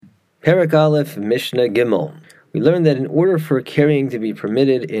Perek Aleph, Mishnah Gimel. We learned that in order for carrying to be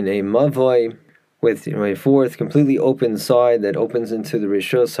permitted in a mavoi with a fourth completely open side that opens into the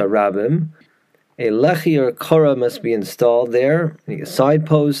Rishos HaRabim, a lechi or kara must be installed there, a side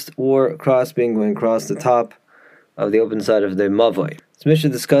post or a crossbeam going across the top of the open side of the mavoi. This Mishnah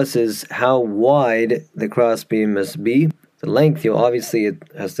discusses how wide the crossbeam must be. The length, obviously it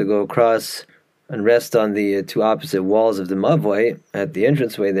has to go across and rest on the two opposite walls of the mavoi at the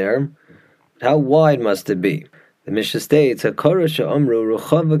entranceway there. How wide must it be? The Mishnah states, "Hakara she'amru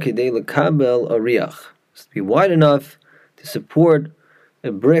ruchava kidei lekabel ariach." It must be wide enough to support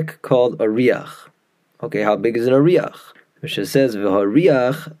a brick called ariach. Okay, how big is an ariach? The Mishnah says,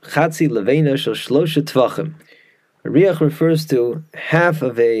 "V'hariach chatzi levena shel shlosha tvachim." Ariach refers to half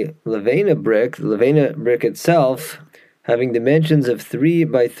of a levena brick, the levena brick itself having dimensions of 3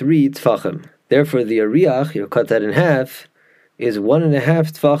 by 3 tvachim. Therefore, the ariach, you'll cut that in half, is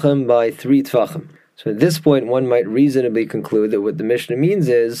 1.5 tvachim by 3 tvachim. So at this point, one might reasonably conclude that what the Mishnah means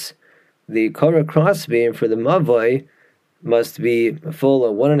is the kara crossbeam for the mavoi must be a full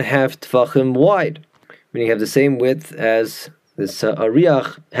of 1.5 tvachim wide, meaning you have the same width as this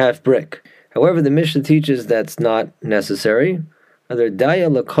ariach half brick. However, the Mishnah teaches that's not necessary. The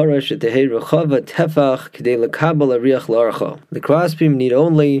crossbeam need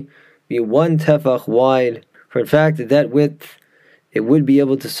only be 1 tefach wide, for in fact at that width it would be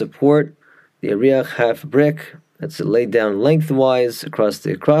able to support the ariach half brick that's laid down lengthwise across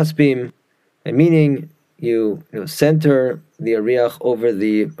the crossbeam, and meaning you center the ariach over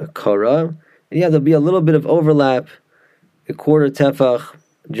the kara, and there'll be a little bit of overlap, a quarter tefach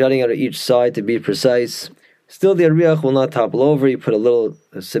jutting out of each side to be precise. Still, the ariach will not topple over. You put a little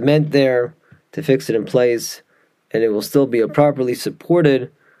cement there to fix it in place, and it will still be properly supported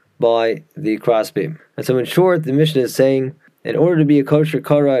by the crossbeam. And so in short, the Mishnah is saying, in order to be a kosher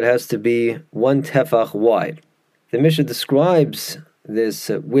kara, it has to be 1 tefach wide. The Mishnah describes this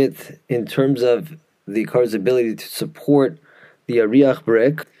width in terms of the kara's ability to support the ariach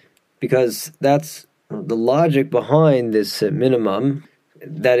brick, because that's the logic behind this minimum.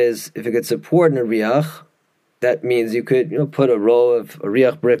 That is, if it could support an ariach, that means you could put a row of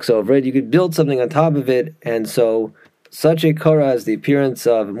ariach bricks over it. You could build something on top of it, and so such a kara has the appearance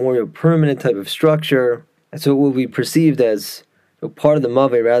of a more permanent type of structure, and so it will be perceived as part of the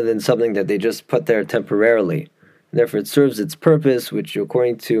mavoi rather than something that they just put there temporarily. And therefore it serves its purpose, which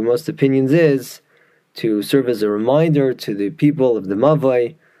according to most opinions is to serve as a reminder to the people of the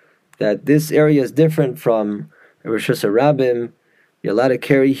mavoi that this area is different from Rishos HaRabim. You're allowed to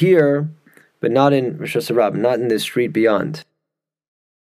carry here, but not in Rishos HaRabim, not in this street beyond.